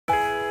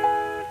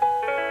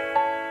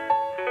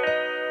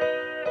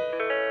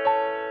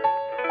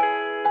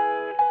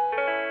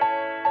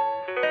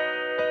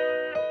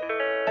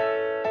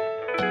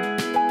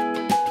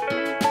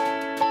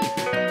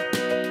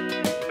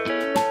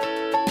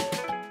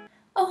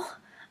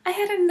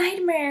had a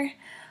nightmare.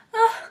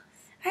 Oh,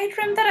 I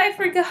dreamt that I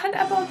forgot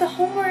about the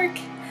homework.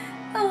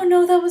 Oh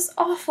no, that was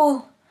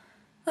awful.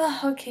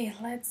 Oh, okay,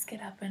 let's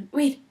get up and...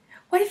 Wait,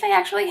 what if I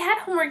actually had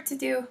homework to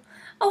do?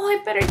 Oh,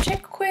 I better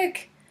check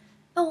quick.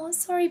 Oh,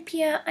 sorry,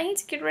 Pia. I need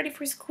to get ready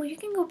for school. You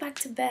can go back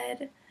to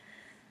bed.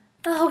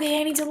 Oh, okay,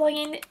 I need to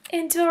log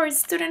into our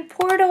student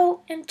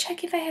portal and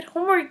check if I had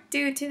homework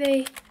due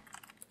today.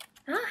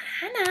 Oh,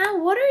 Hannah,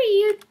 what are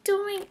you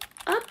doing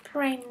up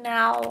right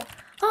now?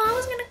 Oh, I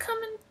was gonna come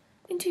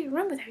into your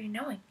room without you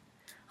knowing.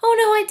 Oh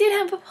no, I did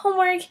have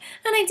homework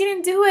and I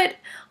didn't do it.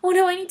 Oh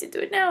no, I need to do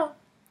it now.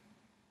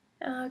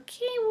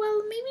 Okay,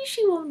 well, maybe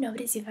she won't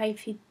notice if I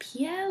feed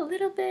Pia a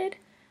little bit.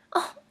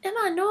 Oh,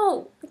 Emma,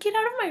 no, get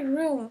out of my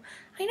room.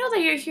 I know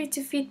that you're here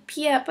to feed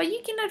Pia, but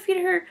you cannot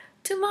feed her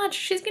too much.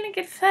 She's gonna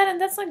get fat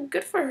and that's not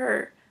good for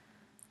her.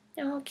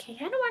 Okay,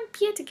 I don't want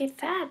Pia to get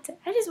fat.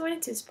 I just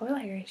wanted to spoil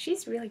her.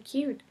 She's really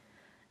cute.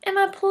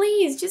 Emma,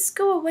 please, just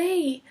go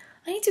away.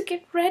 I need to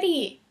get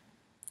ready.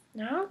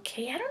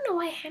 Okay, I don't know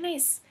why Hannah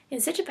is in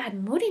such a bad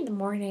mood in the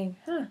morning.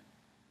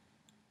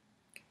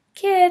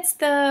 Kids,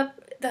 the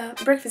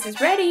breakfast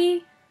is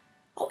ready.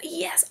 Oh,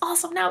 yes,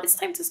 awesome. Now it's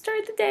time to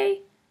start the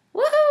day.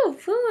 Woohoo,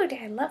 food.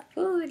 I love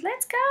food.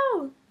 Let's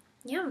go.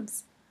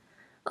 Yums.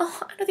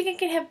 Oh, I don't think I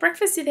can have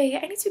breakfast today.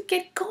 I need to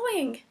get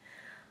going.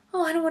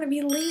 Oh, I don't want to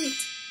be late.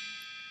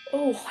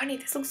 Oh, honey,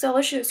 this looks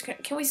delicious.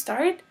 Can we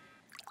start?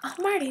 Oh,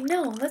 Marty,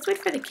 no. Let's wait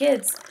for the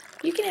kids.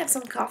 You can have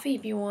some coffee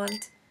if you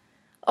want.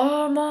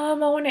 Oh,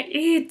 Mom, I want to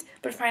eat.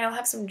 But fine, I'll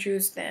have some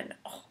juice then.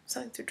 Oh,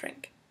 something to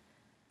drink.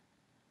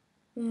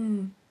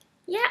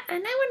 Yeah,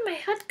 and I want my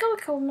hot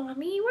cocoa,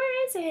 Mommy.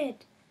 Where is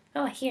it?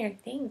 Oh, here,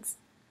 thanks.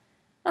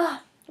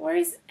 Oh, where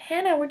is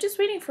Hannah? We're just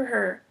waiting for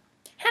her.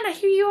 Hannah,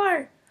 here you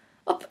are.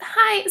 Oh,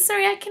 hi.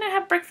 Sorry, I cannot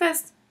have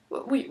breakfast.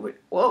 Wait.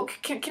 Whoa,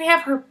 can I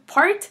have her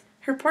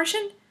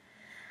portion?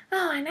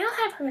 Oh, and I'll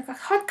have her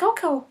hot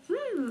cocoa.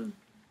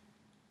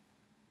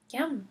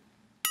 Yum.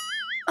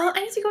 Oh,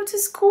 I need to go to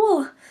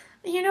school.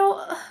 You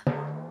know,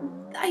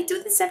 I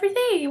do this every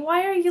day.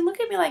 Why are you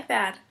looking at me like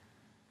that?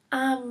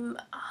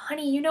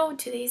 Honey, you know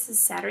today's a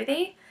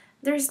Saturday.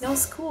 There's no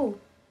school.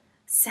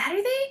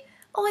 Saturday?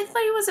 Oh, I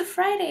thought it was a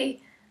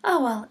Friday.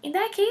 Oh, well, in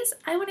that case,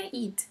 I want to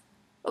eat.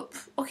 Oh,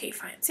 okay,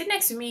 fine. Sit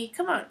next to me.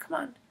 Come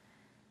on.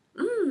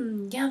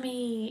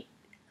 Yummy.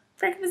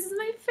 Breakfast is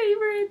my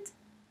favorite.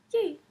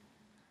 Yay.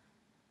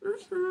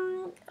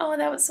 Oh,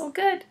 that was so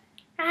good.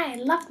 I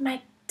loved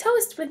my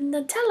toast with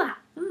Nutella.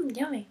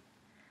 Yummy.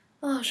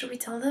 Oh, should we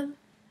tell them?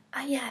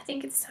 Yeah, I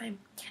think it's time.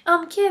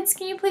 Kids,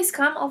 can you please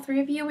come? All three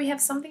of you, we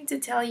have something to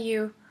tell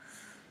you.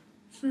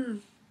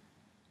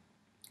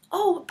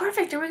 Oh,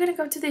 perfect. Are we gonna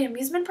go to the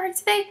amusement park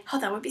today? Oh,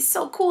 that would be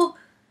so cool.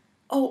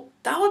 Oh,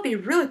 that would be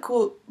really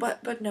cool,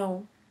 but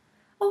no.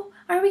 Oh,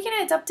 are we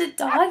gonna adopt a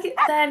dog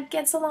that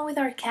gets along with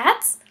our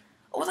cats?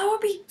 Oh, that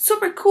would be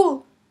super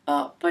cool.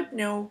 But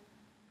no.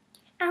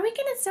 Are we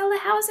gonna sell the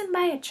house and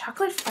buy a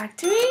chocolate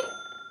factory?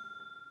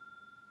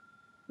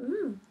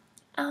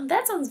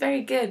 That sounds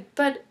very good,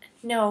 but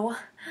no.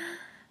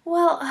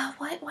 Well,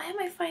 why am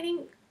I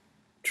finding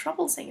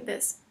trouble saying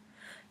this?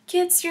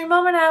 Kids, your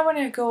mom and I want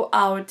to go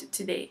out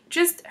today.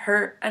 Just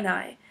her and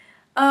I.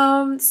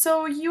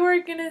 So you are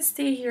gonna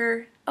stay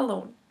here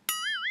alone.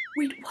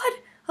 Wait, what?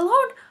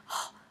 Alone?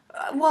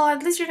 Well,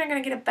 at least you're not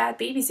gonna get a bad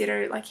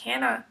babysitter like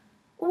Hannah.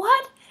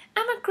 What?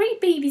 I'm a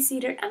great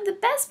babysitter. I'm the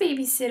best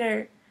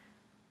babysitter.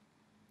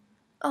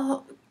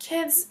 Oh,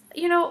 kids,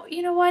 you know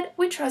what?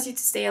 We trust you to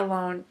stay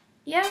alone.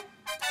 Yeah?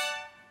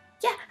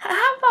 Yeah,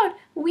 how about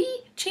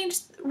we change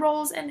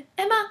roles and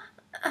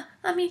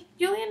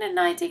Julian and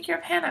I take care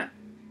of Hannah.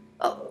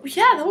 Oh,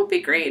 yeah, that would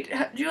be great.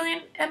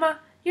 Julian, Emma,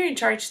 you're in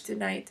charge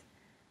tonight.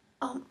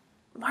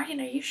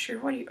 Martin, are you sure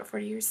what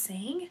you're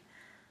saying?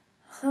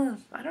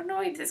 I don't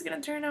know if this is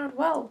gonna turn out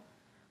well.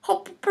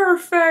 Oh,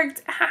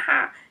 perfect.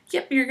 Haha.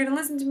 Yep, you're gonna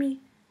listen to me.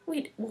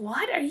 Wait,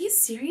 what? Are you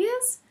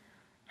serious?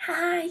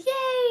 Haha,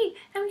 yay!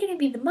 I'm gonna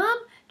be the mom,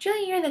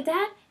 Julian, you're the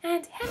dad,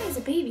 and Hannah's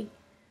a baby.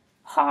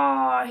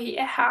 Oh,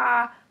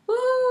 yeah.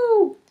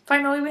 Woo!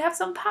 Finally, we have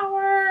some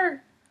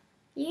power.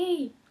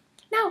 Yay.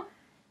 Now,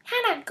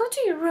 Hannah, go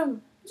to your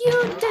room.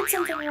 You did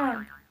something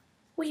wrong.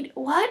 Wait,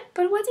 what?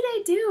 But what did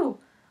I do?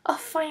 Oh,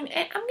 fine.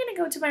 I'm gonna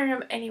go to my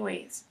room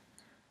anyways.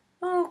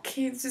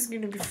 Okay, this is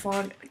gonna be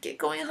fun. Get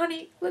going,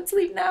 honey. Let's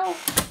leave now.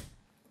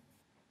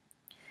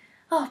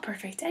 Oh,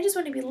 perfect. I just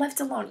want to be left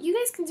alone. You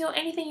guys can do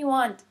anything you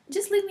want.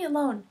 Just leave me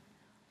alone.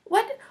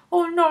 What?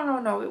 Oh,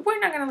 no. We're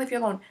not gonna leave you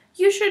alone.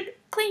 You should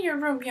clean your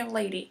room, young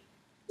lady.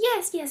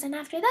 Yes, and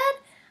after that,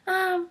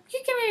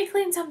 you can maybe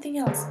clean something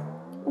else.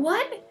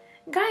 What?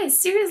 Guys,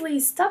 seriously,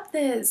 stop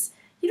this.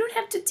 You don't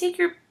have to take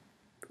your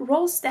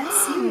roles that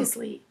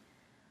seriously.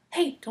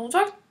 Hey, don't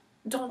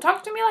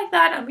talk to me like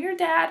that. I'm your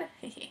dad.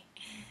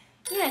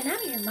 Yeah, and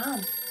I'm your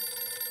mom.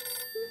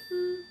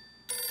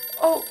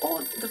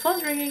 Oh, the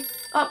phone's ringing.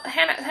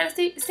 Hannah,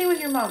 stay with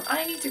your mom.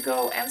 I need to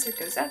go answer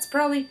because that's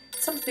probably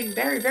something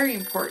very, very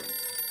important.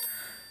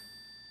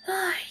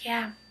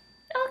 Yeah.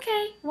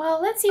 Okay,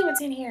 well, let's see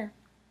what's in here.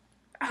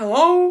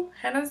 Hello,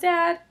 Hannah's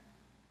dad.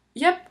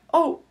 Yep.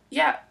 Oh,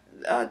 Yeah,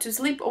 to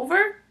sleep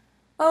over?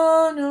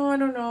 Oh, no, I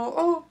don't know.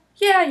 Oh,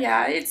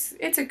 yeah, it's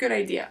a good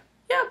idea.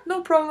 Yep,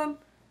 no problem.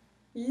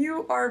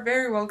 You are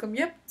very welcome.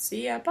 Yep,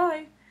 see ya,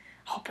 bye.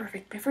 Oh,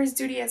 perfect. My first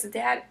duty as a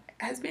dad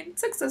has been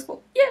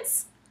successful.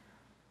 Yes!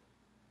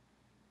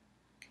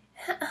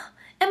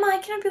 Emma, I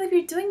cannot believe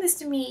you're doing this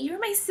to me. You're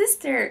my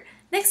sister.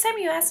 Next time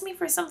you ask me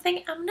for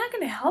something, I'm not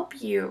gonna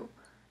help you.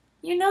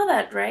 You know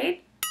that,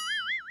 right?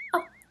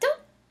 Oh,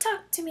 don't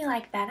talk to me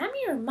like that. I'm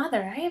your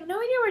mother. I have no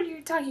idea what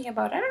you're talking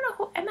about. I don't know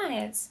who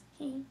Emma is.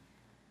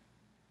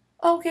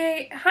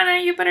 Okay, Hannah,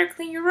 you better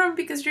clean your room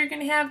because you're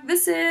gonna have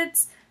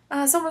visits.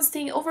 Someone's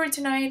staying over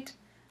tonight.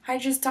 I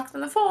just talked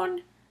on the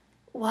phone.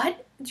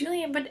 What?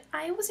 Julian, but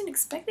I wasn't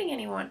expecting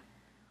anyone.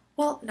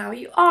 Well, now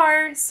you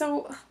are,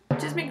 so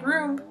just make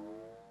room.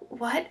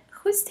 What?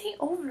 Who's staying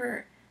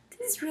over?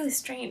 This is really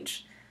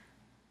strange.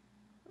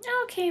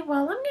 Okay,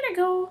 well, I'm gonna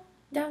go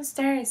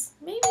downstairs.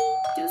 Maybe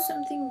do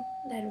something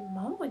that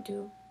Mom would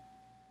do.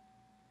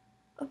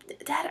 Oh,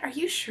 Dad, are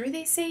you sure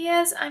they say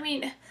yes? I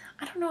mean,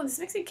 I don't know, this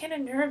makes me kind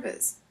of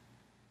nervous.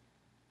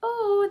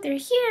 Oh, they're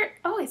here.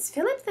 Oh, is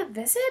Philip the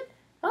visit?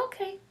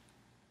 Okay.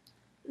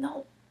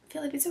 No,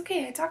 Philip, it's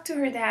okay. I talked to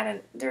her dad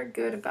and they're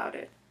good about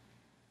it.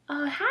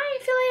 Hi,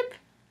 Philip.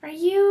 Are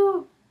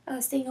you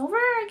staying over,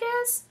 I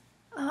guess?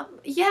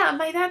 Yeah,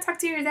 my dad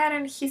talked to your dad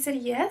and he said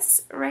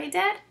yes, right,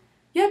 Dad?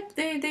 Yep,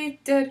 they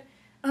did.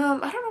 I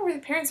don't know where the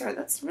parents are.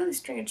 That's really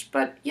strange.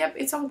 But yep,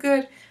 it's all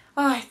good.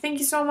 Thank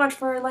you so much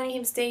for letting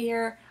him stay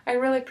here. I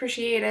really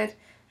appreciate it.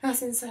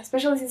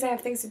 Especially since I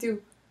have things to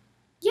do.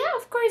 Yeah,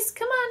 of course.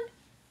 Come on.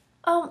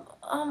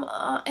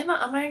 Emma,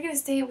 am I gonna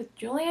stay with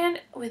Julian,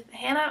 with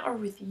Hannah, or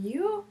with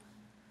you?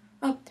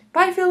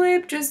 Bye,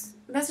 Philip. Just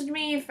message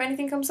me if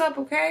anything comes up,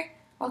 okay?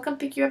 I'll come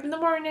pick you up in the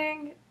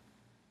morning.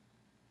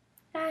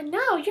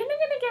 No, you're not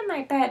gonna get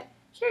my bed.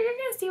 Here, you're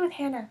gonna stay with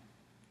Hannah.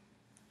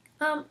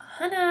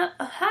 Hannah,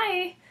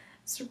 hi.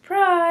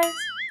 Surprise.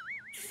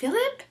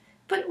 Philip?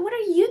 But what are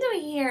you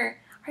doing here?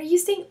 Are you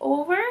staying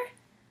over?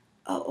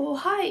 Oh,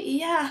 hi.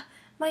 Yeah,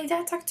 my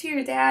dad talked to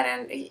your dad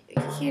and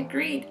he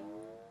agreed.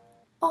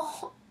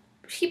 Oh,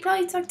 he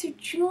probably talked to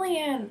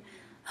Julian.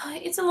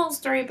 It's a long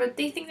story, but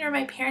they think they're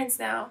my parents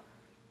now.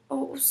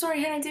 Oh,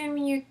 sorry, Hannah.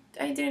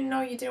 I didn't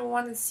know you didn't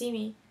want to see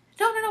me.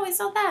 No, it's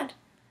not that.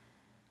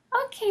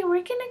 Okay,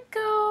 we're gonna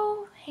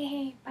go.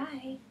 Hey,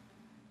 bye.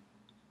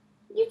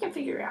 You can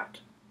figure it out.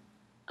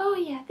 Oh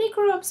yeah, they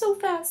grew up so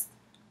fast.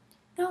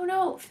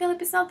 No,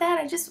 Philip, it's not that.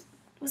 I just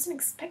wasn't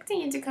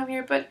expecting you to come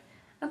here, but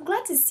I'm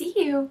glad to see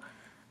you.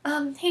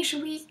 Hey,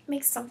 should we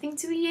make something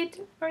to eat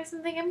or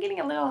something? I'm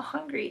getting a little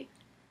hungry.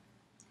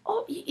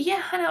 Oh,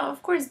 yeah, Hannah,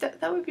 of course, that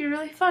would be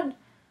really fun.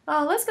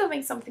 Let's go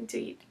make something to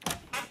eat.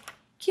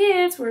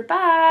 Kids, we're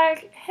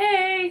back.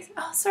 Hey,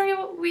 oh, sorry,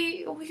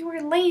 we were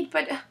late,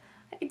 but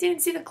I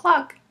didn't see the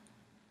clock.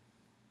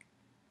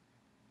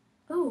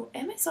 Oh,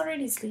 Emma's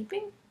already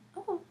sleeping?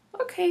 Oh,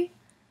 okay.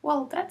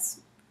 Well,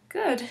 that's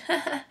good.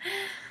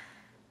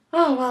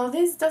 Oh, well,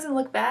 this doesn't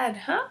look bad,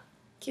 huh?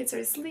 Kids are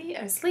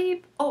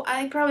asleep. Oh,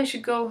 I probably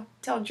should go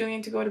tell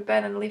Julian to go to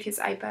bed and leave his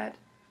iPad.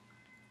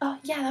 Oh,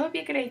 yeah, that would be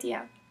a good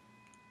idea.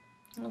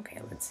 Okay,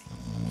 let's see.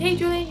 Hey,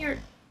 Julian,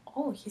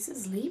 Oh, he's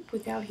asleep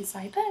without his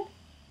iPad?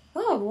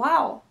 Oh,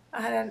 wow.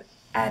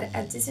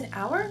 At this an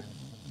hour?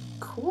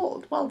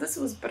 Cool. Well, this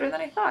was better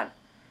than I thought.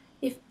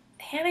 If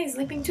Hannah is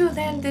sleeping too,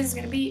 then this is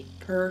gonna be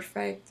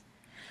perfect.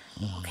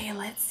 Okay,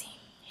 let's see.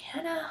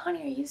 Hannah,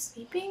 honey, are you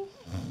sleeping?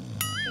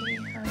 Hey,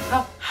 honey.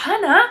 Oh,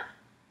 Hannah!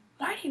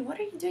 Martin, what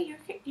are you doing?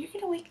 You're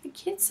gonna wake the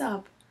kids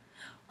up.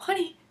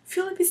 Honey,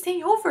 Philip is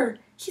staying over.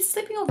 He's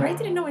sleeping over. I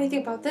didn't know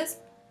anything about this.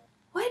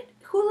 What?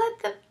 Who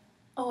let them?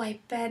 Oh, I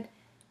bet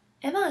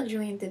Emma and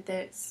Julian did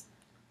this.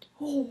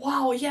 Oh,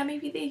 wow. Yeah,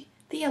 maybe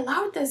they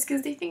allowed this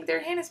because they think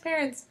they're Hannah's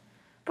parents.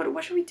 But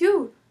what should we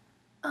do?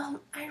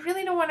 I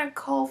really don't want to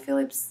call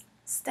Philip's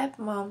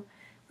stepmom.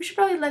 We should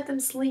probably let them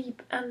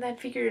sleep and then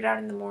figure it out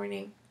in the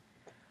morning.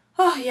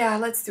 Oh, yeah,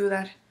 let's do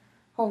that.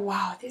 Oh,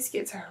 wow, these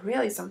kids are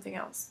really something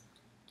else.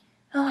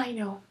 Oh, I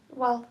know.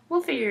 Well,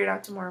 we'll figure it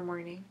out tomorrow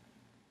morning.